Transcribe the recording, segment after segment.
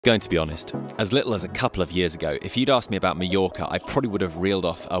Going to be honest, as little as a couple of years ago, if you'd asked me about Majorca, I probably would have reeled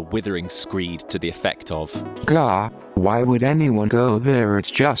off a withering screed to the effect of, "Gah, why would anyone go there? It's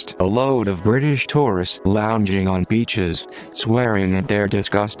just a load of British tourists lounging on beaches, swearing at their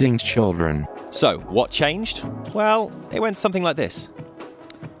disgusting children." So, what changed? Well, it went something like this.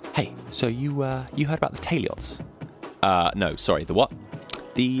 Hey, so you heard about the tail yachts? No, sorry, the what?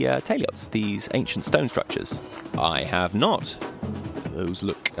 The tail yachts, these ancient stone structures. I have not. Those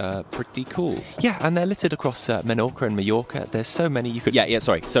look pretty cool. Yeah, and they're littered across Menorca and Majorca. There's so many you could... Yeah,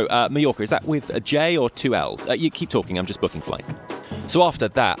 sorry. So, Majorca, is that with a J or two L's? You keep talking, I'm just booking flights. So after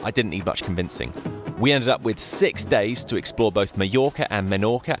that, I didn't need much convincing. We ended up with 6 days to explore both Majorca and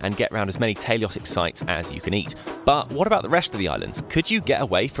Menorca and get around as many tail yachting sites as you can eat. But what about the rest of the islands? Could you get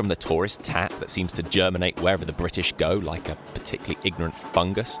away from the tourist tat that seems to germinate wherever the British go, like a particularly ignorant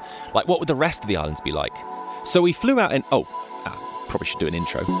fungus? Like, what would the rest of the islands be like? So we flew out in... probably should do an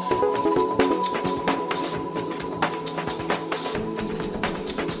intro.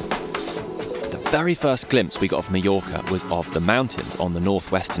 The very first glimpse we got of Majorca was of the mountains on the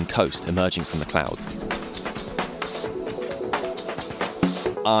northwestern coast emerging from the clouds.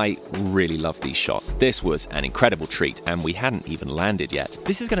 I really love these shots. This was an incredible treat, and we hadn't even landed yet.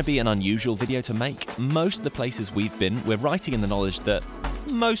 This is going to be an unusual video to make. Most of the places we've been, we're writing in the knowledge that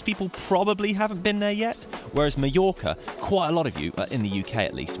most people probably haven't been there yet, whereas Majorca, quite a lot of you, in the UK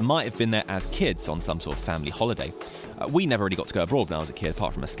at least, might have been there as kids on some sort of family holiday. We never really got to go abroad when I was a kid,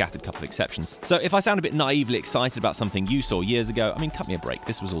 apart from a scattered couple of exceptions. So if I sound a bit naively excited about something you saw years ago, I mean, cut me a break.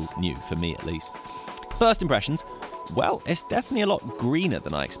 This was all new, for me at least. First impressions. Well, it's definitely a lot greener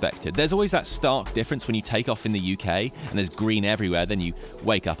than I expected. There's always that stark difference when you take off in the UK and there's green everywhere, then you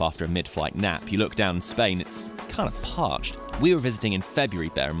wake up after a mid-flight nap. You look down in Spain, it's kind of parched. We were visiting in February,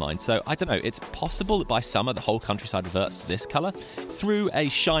 bear in mind, so I don't know, it's possible that by summer the whole countryside reverts to this colour. Through a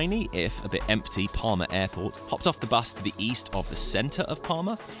shiny, if a bit empty, Palma airport, hopped off the bus to the east of the centre of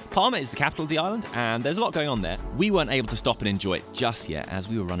Palma. Palma is the capital of the island, and there's a lot going on there. We weren't able to stop and enjoy it just yet, as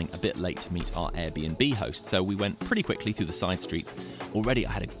we were running a bit late to meet our Airbnb host, so we went pretty quickly through the side streets. Already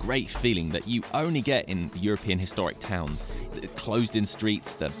I had a great feeling that you only get in European historic towns. The closed-in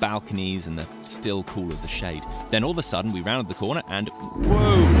streets, the balconies, and the still cool of the shade. Then all of a sudden we rounded the corner and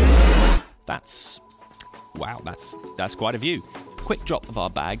whoa! That's quite a view. Quick drop of our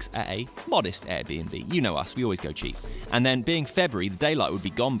bags at a modest Airbnb. You know us, we always go cheap. And then, being February, the daylight would be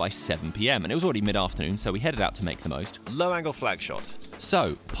gone by 7 PM, and it was already mid-afternoon, so we headed out to make the most. Low-angle flag shot.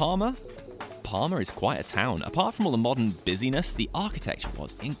 So, Palma is quite a town. Apart from all the modern busyness, the architecture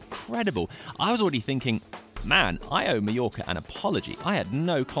was incredible. I was already thinking, man, I owe Majorca an apology. I had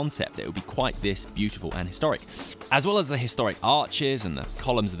no concept that it would be quite this beautiful and historic. As well as the historic arches and the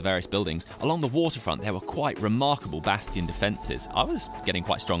columns of the various buildings, along the waterfront there were quite remarkable bastion defences. I was getting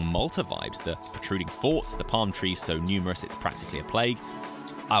quite strong Malta vibes, the protruding forts, the palm trees so numerous it's practically a plague.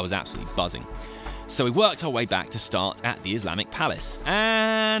 I was absolutely buzzing. So we worked our way back to start at the Islamic Palace,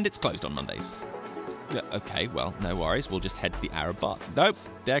 and it's closed on Mondays. Okay, well, no worries, we'll just head to the Arab Bar. Nope,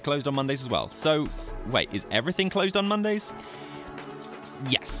 they're closed on Mondays as well. So, wait, is everything closed on Mondays?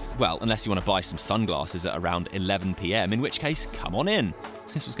 Yes, well, unless you want to buy some sunglasses at around 11 PM, in which case, come on in.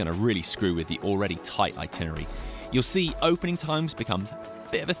 This was going to really screw with the already tight itinerary. You'll see opening times becomes a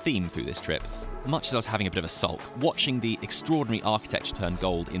bit of a theme through this trip. Much as I was having a bit of a sulk, watching the extraordinary architecture turn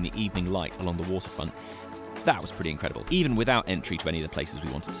gold in the evening light along the waterfront, that was pretty incredible, even without entry to any of the places we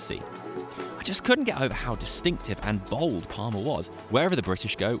wanted to see. I just couldn't get over how distinctive and bold Palma was. Wherever the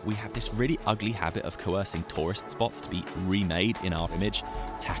British go, we have this really ugly habit of coercing tourist spots to be remade in our image.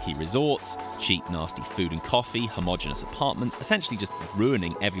 Tacky resorts, cheap, nasty food and coffee, homogenous apartments, essentially just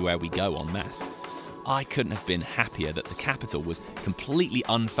ruining everywhere we go en masse. I couldn't have been happier that the capital was completely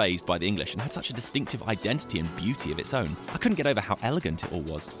unfazed by the English and had such a distinctive identity and beauty of its own. I couldn't get over how elegant it all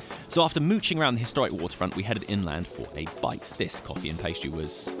was. So after mooching around the historic waterfront, we headed inland for a bite. This coffee and pastry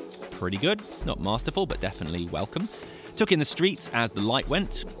was pretty good. Not masterful, but definitely welcome. Took in the streets as the light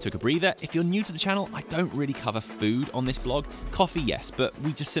went, took a breather. If you're new to the channel, I don't really cover food on this blog. Coffee, yes, but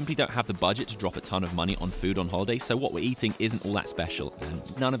we just simply don't have the budget to drop a ton of money on food on holiday, so what we're eating isn't all that special,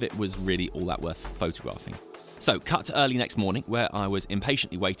 and none of it was really all that worth photographing. So, cut to early next morning, where I was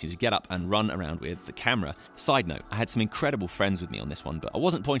impatiently waiting to get up and run around with the camera. Side note, I had some incredible friends with me on this one, but I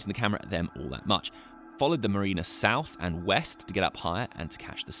wasn't pointing the camera at them all that much. Followed the marina south and west to get up higher and to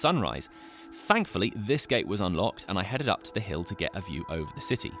catch the sunrise. Thankfully, this gate was unlocked and I headed up to the hill to get a view over the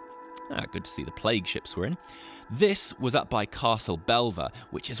city. Good to see the plague ships were in. This was up by Castle Belver,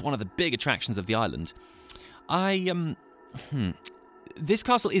 which is one of the big attractions of the island. This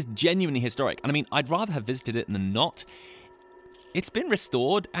castle is genuinely historic, and I mean, I'd rather have visited it than not. It's been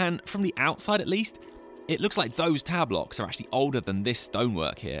restored, and from the outside at least, it looks like those tower blocks are actually older than this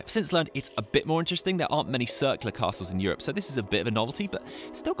stonework here. I've since learned it's a bit more interesting. There aren't many circular castles in Europe, so this is a bit of a novelty, but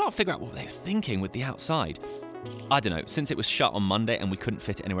still can't figure out what they were thinking with the outside. I don't know, since it was shut on Monday and we couldn't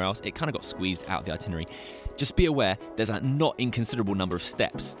fit it anywhere else, it kind of got squeezed out of the itinerary. Just be aware, there's a not inconsiderable number of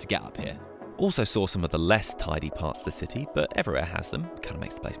steps to get up here. Also saw some of the less tidy parts of the city, but everywhere has them. Kind of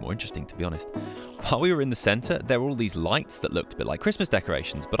makes the place more interesting, to be honest. While we were in the centre, there were all these lights that looked a bit like Christmas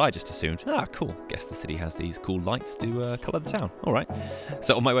decorations, but I just assumed, cool, guess the city has these cool lights to colour the town. All right.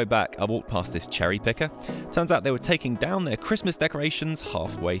 So on my way back, I walked past this cherry picker. Turns out they were taking down their Christmas decorations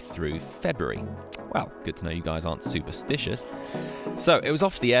halfway through February. Well, good to know you guys aren't superstitious. So it was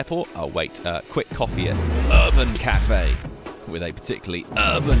off to the airport. Oh wait, quick coffee at Urban Cafe with a particularly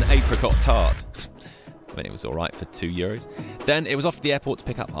urban apricot tart. I mean, it was alright for €2. Then it was off to the airport to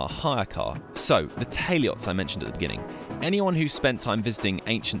pick up our hire car. So, the tail yachts I mentioned at the beginning. Anyone who's spent time visiting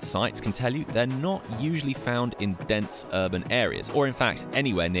ancient sites can tell you they're not usually found in dense urban areas, or in fact,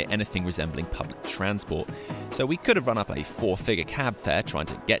 anywhere near anything resembling public transport. So we could have run up a 4-figure cab fare trying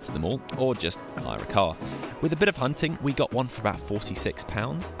to get to them all, or just hire a car. With a bit of hunting, we got one for about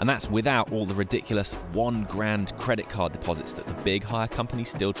 £46, and that's without all the ridiculous £1,000 credit card deposits that the big hire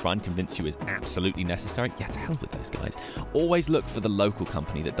companies still try and convince you is absolutely necessary. Yeah, to hell with those guys. Always look for the local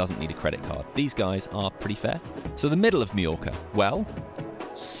company that doesn't need a credit card. These guys are pretty fair. So the middle of Majorca, well,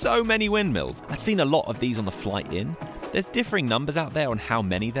 so many windmills. I've seen a lot of these on the flight in. There's differing numbers out there on how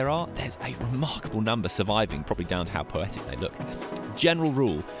many there are. There's a remarkable number surviving, probably down to how poetic they look. General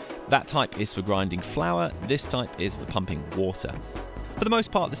rule, that type is for grinding flour, this type is for pumping water. For the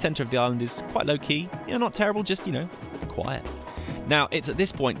most part, the centre of the island is quite low-key. Not terrible, just, quiet. Now, it's at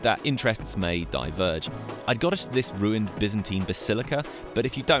this point that interests may diverge. I'd got us to this ruined Byzantine basilica, but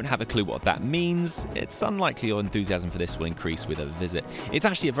if you don't have a clue what that means, it's unlikely your enthusiasm for this will increase with a visit. It's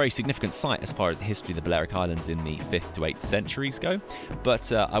actually a very significant site as far as the history of the Balearic Islands in the 5th to 8th centuries go,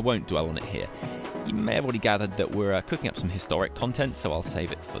 but I won't dwell on it here. You may have already gathered that we're cooking up some historic content, so I'll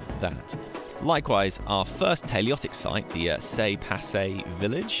save it for that. Likewise, our first teleotic site, the Se Passe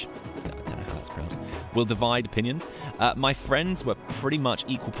village, I don't know how that's pronounced, will divide opinions. My friends were pretty much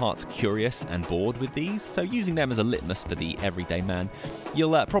equal parts curious and bored with these, so using them as a litmus for the everyday man.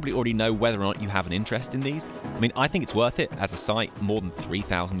 You'll probably already know whether or not you have an interest in these. I mean, I think it's worth it as a site more than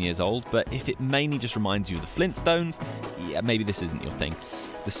 3,000 years old, but if it mainly just reminds you of the Flintstones, yeah, maybe this isn't your thing.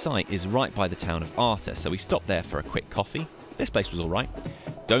 The site is right by the town of Arta, so we stopped there for a quick coffee. This place was alright.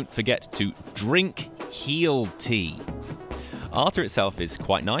 Don't forget to drink heel tea. Arta itself is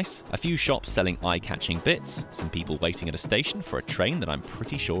quite nice, a few shops selling eye-catching bits, some people waiting at a station for a train that I'm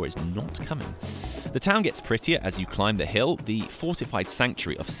pretty sure is not coming. The town gets prettier as you climb the hill. The fortified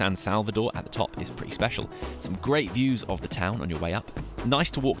sanctuary of San Salvador at the top is pretty special. Some great views of the town on your way up.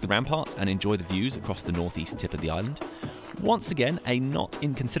 Nice to walk the ramparts and enjoy the views across the northeast tip of the island. Once again, a not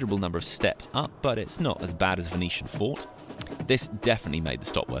inconsiderable number of steps up, but it's not as bad as Venetian Fort. This definitely made the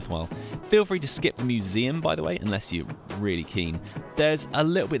stop worthwhile. Feel free to skip the museum, by the way, unless you're really keen. There's a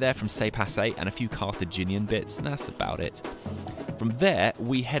little bit there from Se Passe and a few Carthaginian bits, and that's about it. From there,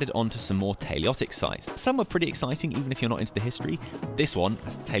 we headed on to some more teleotic sites. Some were pretty exciting, even if you're not into the history. This one,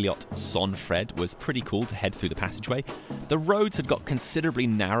 as Teleot Son Fred, was pretty cool to head through the passageway. The roads had got considerably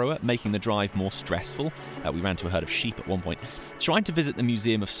narrower, making the drive more stressful. We ran to a herd of sheep at one point. Tried to visit the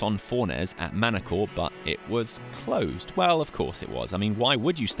Museum of Son Fornes at Manacor, but it was closed. Well, of course it was. I mean, why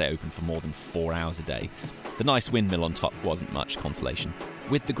would you stay open for more than 4 hours a day? The nice windmill on top wasn't much consolation.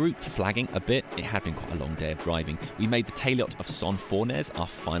 With the group flagging a bit, it had been quite a long day of driving. We made the tail-yacht of Son Fornes our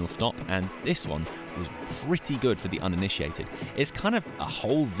final stop, and this one was pretty good for the uninitiated. It's kind of a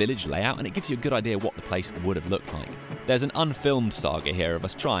whole village layout, and it gives you a good idea what the place would have looked like. There's an unfilmed saga here of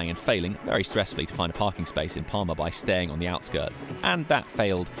us trying and failing very stressfully to find a parking space in Palma by staying on the outskirts, and that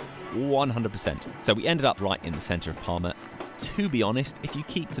failed 100%. So we ended up right in the centre of Palma. To be honest, if you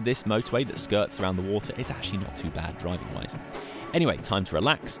keep to this motorway that skirts around the water, it's actually not too bad driving-wise. Anyway, time to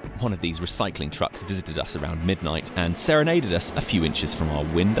relax. One of these recycling trucks visited us around midnight and serenaded us a few inches from our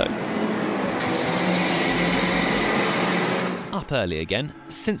window. Up early again.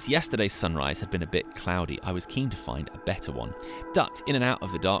 Since yesterday's sunrise had been a bit cloudy, I was keen to find a better one. Ducked in and out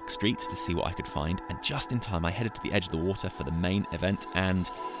of the dark streets to see what I could find, and just in time I headed to the edge of the water for the main event, and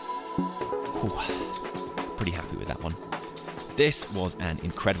pretty happy with that one. This was an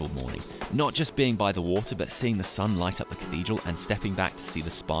incredible morning, not just being by the water, but seeing the sun light up the cathedral and stepping back to see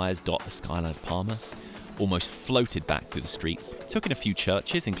the spires dot the skyline of Palma. Almost floated back through the streets, took in a few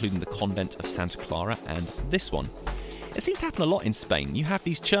churches, including the convent of Santa Clara and this one. It seems to happen a lot in Spain. You have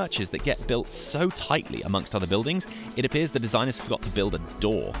these churches that get built so tightly amongst other buildings, it appears the designers forgot to build a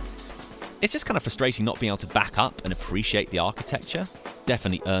door. It's just kind of frustrating not being able to back up and appreciate the architecture.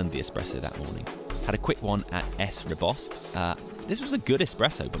 Definitely earned the espresso that morning. Had a quick one at S. Rebost. This was a good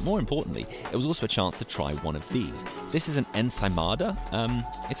espresso, but more importantly, it was also a chance to try one of these. This is an ensaimada.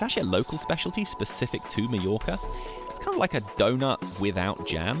 It's actually a local specialty specific to Majorca. It's kind of like a donut without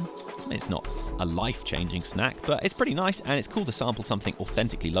jam. I mean, it's not a life-changing snack, but it's pretty nice, and it's cool to sample something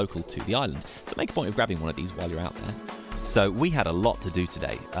authentically local to the island. So make a point of grabbing one of these while you're out there. So we had a lot to do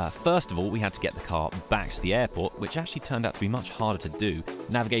today. First of all, we had to get the car back to the airport, which actually turned out to be much harder to do,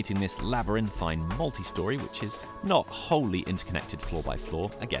 navigating this labyrinthine multi-story, which is not wholly interconnected floor by floor.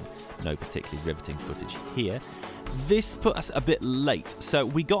 Again, no particularly riveting footage here. This put us a bit late, so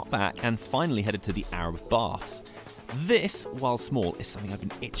we got back and finally headed to the Arab Baths. This, while small, is something I've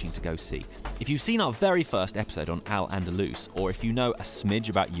been itching to go see. If you've seen our very first episode on Al-Andalus, or if you know a smidge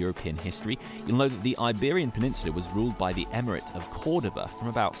about European history, you'll know that the Iberian Peninsula was ruled by the Emirate of Cordoba from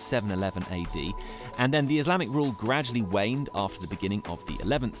about 711 AD, and then the Islamic rule gradually waned after the beginning of the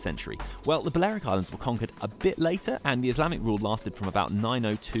 11th century. Well, the Balearic Islands were conquered a bit later, and the Islamic rule lasted from about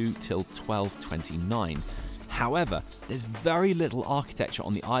 902 till 1229. However, there's very little architecture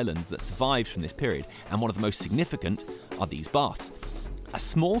on the islands that survives from this period, and one of the most significant are these baths. A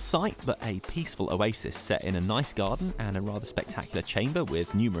small site, but a peaceful oasis set in a nice garden and a rather spectacular chamber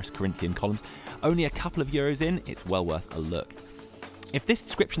with numerous Corinthian columns. Only a couple of euros in, it's well worth a look. If this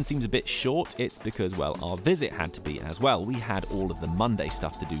description seems a bit short, it's because, well, our visit had to be as well. We had all of the Monday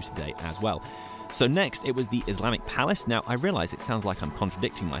stuff to do today as well. So next, it was the Islamic Palace. Now, I realise it sounds like I'm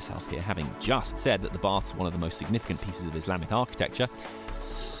contradicting myself here, having just said that the baths are one of the most significant pieces of Islamic architecture.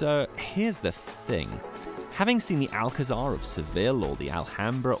 So here's the thing. Having seen the Alcazar of Seville or the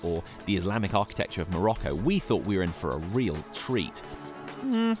Alhambra or the Islamic architecture of Morocco, we thought we were in for a real treat.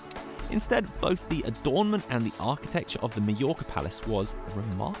 Instead, both the adornment and the architecture of the Majorca Palace was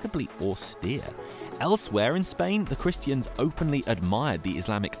remarkably austere. Elsewhere in Spain, the Christians openly admired the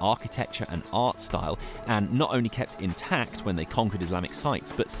Islamic architecture and art style, and not only kept intact when they conquered Islamic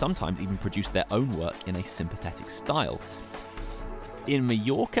sites, but sometimes even produced their own work in a sympathetic style. In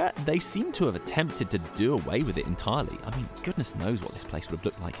Majorca, they seem to have attempted to do away with it entirely. I mean, goodness knows what this place would have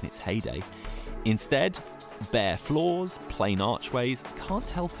looked like in its heyday. Instead, bare floors, plain archways. Can't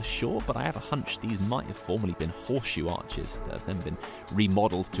tell for sure, but I have a hunch these might have formerly been horseshoe arches that have then been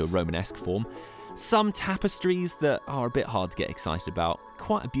remodeled to a Romanesque form. Some tapestries that are a bit hard to get excited about,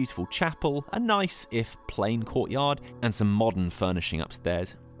 quite a beautiful chapel, a nice, if plain courtyard, and some modern furnishing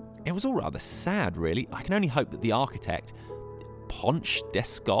upstairs. It was all rather sad, really. I can only hope that the architect, Ponch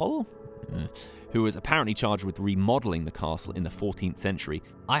d'Escol, who was apparently charged with remodelling the castle in the 14th century,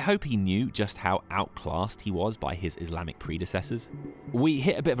 I hope he knew just how outclassed he was by his Islamic predecessors. We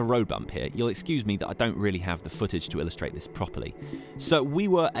hit a bit of a road bump here. You'll excuse me that I don't really have the footage to illustrate this properly. So we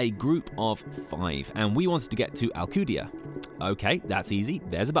were a group of 5, and we wanted to get to Alcudia. Okay, that's easy.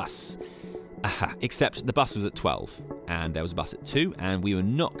 There's a bus. Except the bus was at 12, and there was a bus at 2, and we were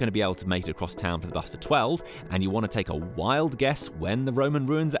not going to be able to make it across town for the bus for 12, and you want to take a wild guess when the Roman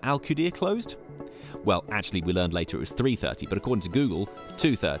ruins at Alcudia closed? Well, actually, we learned later it was 3:30, but according to Google,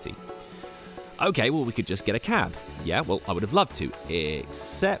 2:30. Okay, well, we could just get a cab. Yeah, well, I would have loved to,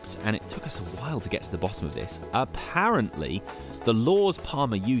 except, and it took us a while to get to the bottom of this, apparently, the laws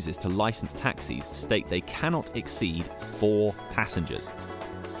Palma uses to license taxis state they cannot exceed 4 passengers.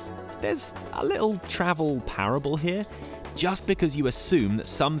 There's a little travel parable here. Just because you assume that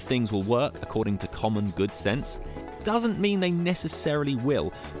some things will work according to common good sense doesn't mean they necessarily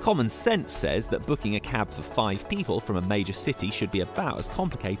will. Common sense says that booking a cab for 5 people from a major city should be about as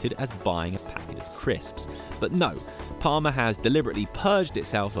complicated as buying a packet of crisps. But no, Palma has deliberately purged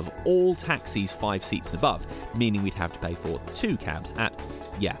itself of all taxis 5 seats and above, meaning we'd have to pay for 2 cabs at,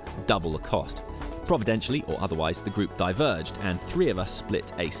 double the cost. Providentially, or otherwise, the group diverged, and 3 of us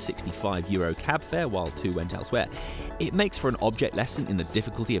split a €65 cab fare while 2 went elsewhere. It makes for an object lesson in the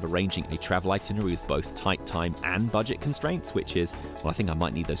difficulty of arranging a travel itinerary with both tight time and budget constraints, which is, well, I think I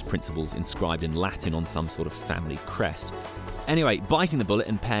might need those principles inscribed in Latin on some sort of family crest. Anyway, biting the bullet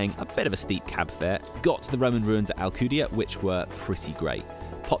and paying a bit of a steep cab fare, got to the Roman ruins at Alcudia, which were pretty great.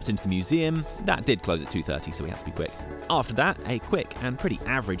 Popped into the museum. That did close at 2:30, so we had to be quick. After that, a quick and pretty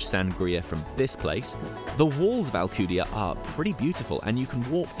average sangria from this place. The walls of Alcudia are pretty beautiful, and you can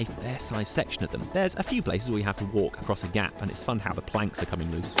walk a fair-sized section of them. There's a few places where you have to walk across a gap, and it's fun how the planks are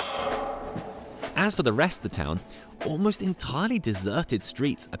coming loose. As for the rest of the town, almost entirely deserted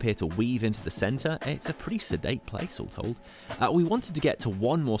streets appear to weave into the centre. It's a pretty sedate place, all told. We wanted to get to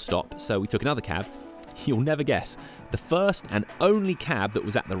one more stop, so we took another cab. You'll never guess. The first and only cab that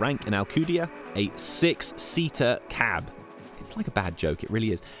was at the rank in Alcudia, a 6-seater cab. It's like a bad joke, it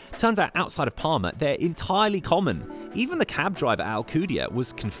really is. Turns out outside of Palma, they're entirely common. Even the cab driver at Alcudia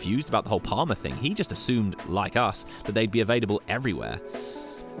was confused about the whole Palma thing. He just assumed, like us, that they'd be available everywhere.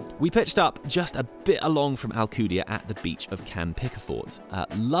 We pitched up just a bit along from Alcudia at the beach of Can Picafort.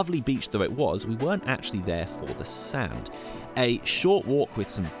 Lovely beach though it was, we weren't actually there for the sand. A short walk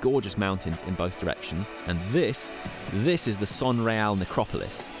with some gorgeous mountains in both directions, and this is the Son Real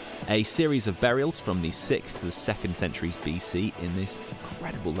Necropolis. A series of burials from the 6th to the 2nd centuries BC in this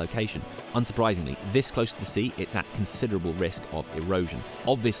incredible location. Unsurprisingly, this close to the sea, it's at considerable risk of erosion.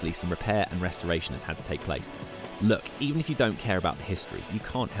 Obviously, some repair and restoration has had to take place. Look, even if you don't care about the history, you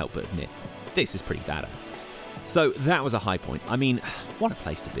can't help but admit, this is pretty badass. So that was a high point. I mean, what a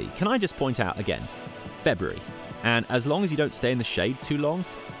place to be. Can I just point out again, February. And as long as you don't stay in the shade too long,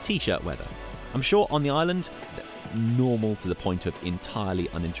 t-shirt weather. I'm sure on the island, that's normal to the point of entirely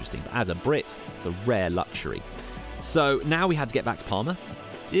uninteresting. But as a Brit, it's a rare luxury. So now we had to get back to Palma.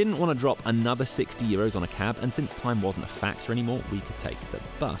 Didn't want to drop another €60 on a cab, and since time wasn't a factor anymore, we could take the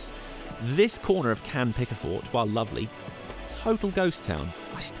bus. This corner of Can Picafort, while lovely, total ghost town.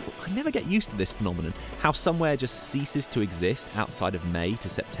 I never get used to this phenomenon, how somewhere just ceases to exist outside of May to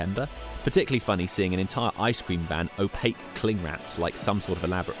September. Particularly funny seeing an entire ice cream van opaque cling wrapped like some sort of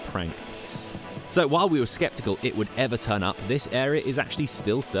elaborate prank. So while we were sceptical it would ever turn up, this area is actually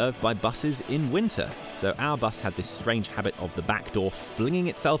still served by buses in winter. So our bus had this strange habit of the back door flinging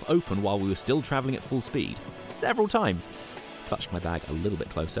itself open while we were still travelling at full speed. Several times. Clutched my bag a little bit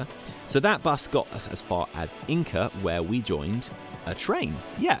closer. So that bus got us as far as Inca, where we joined a train.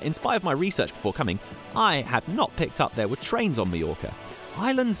 Yeah, in spite of my research before coming, I had not picked up there were trains on Majorca.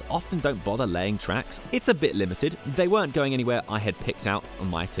 Islands often don't bother laying tracks. It's a bit limited. They weren't going anywhere I had picked out on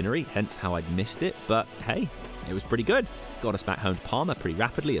my itinerary, hence how I'd missed it. But hey, it was pretty good. Got us back home to Palma pretty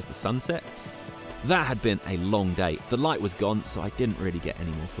rapidly as the sun set. That had been a long day. The light was gone, so I didn't really get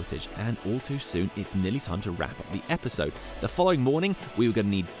any more footage. And all too soon, it's nearly time to wrap up the episode. The following morning, we were going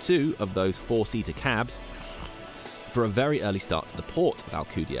to need 2 of those 4-seater cabs for a very early start to the port of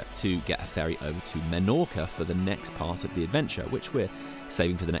Alcudia to get a ferry over to Majorca for the next part of the adventure, which we're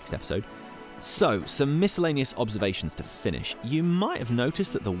saving for the next episode. So, some miscellaneous observations to finish. You might have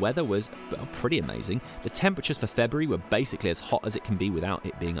noticed that the weather was pretty amazing. The temperatures for February were basically as hot as it can be without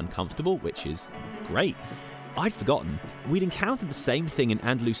it being uncomfortable, which is great. I'd forgotten. We'd encountered the same thing in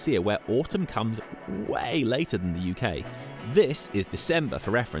Andalusia, where autumn comes way later than the UK. This is December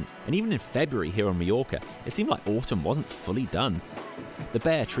for reference, and even in February here on Majorca, it seemed like autumn wasn't fully done. The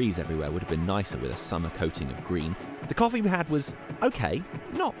bare trees everywhere would have been nicer with a summer coating of green. The coffee we had was okay,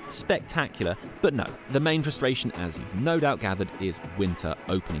 not spectacular, but no, the main frustration, as you've no doubt gathered, is winter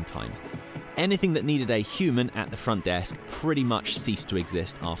opening times. Anything that needed a human at the front desk pretty much ceased to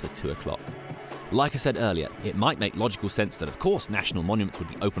exist after 2 o'clock. Like I said earlier, it might make logical sense that of course national monuments would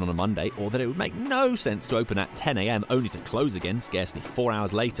be open on a Monday, or that it would make no sense to open at 10 AM only to close again scarcely 4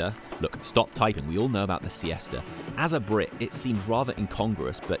 hours later. Look, stop typing, we all know about the siesta. As a Brit, it seems rather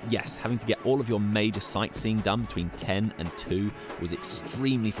incongruous, but yes, having to get all of your major sightseeing done between 10 and 2 was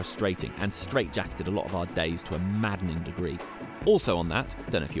extremely frustrating and straitjacketed a lot of our days to a maddening degree. Also on that,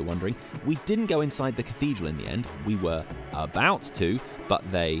 don't know if you're wondering, we didn't go inside the cathedral in the end. We were about to, but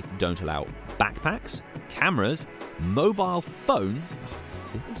they don't allow backpacks, cameras, mobile phones,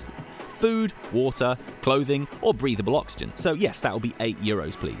 seriously? Food, water, clothing, or breathable oxygen. So yes, that will be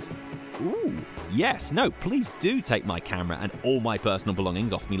 €8, please. Ooh, yes, no, please do take my camera and all my personal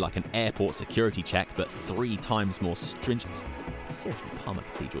belongings off me like an airport security check, but 3 times more stringent. Seriously, Palma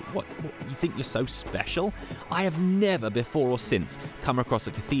Cathedral, what, you think you're so special? I have never before or since come across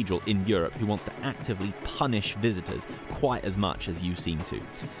a cathedral in Europe who wants to actively punish visitors quite as much as you seem to.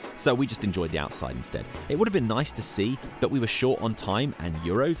 So we just enjoyed the outside instead. It would have been nice to see, but we were short on time and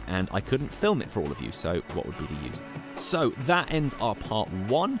euros, and I couldn't film it for all of you, so what would be the use? So that ends our part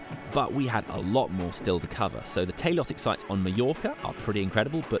 1, but we had a lot more still to cover. So the teleotic sites on Majorca are pretty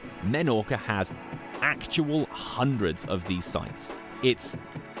incredible, but Majorca has actual hundreds of these sites. It's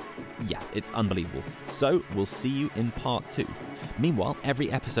unbelievable. So we'll see you in part 2. Meanwhile,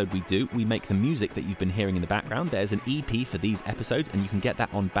 every episode we do, we make the music that you've been hearing in the background. There's an EP for these episodes, and you can get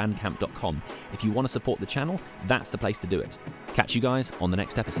that on bandcamp.com. If you want to support the channel, that's the place to do it. Catch you guys on the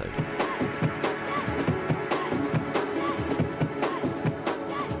next episode.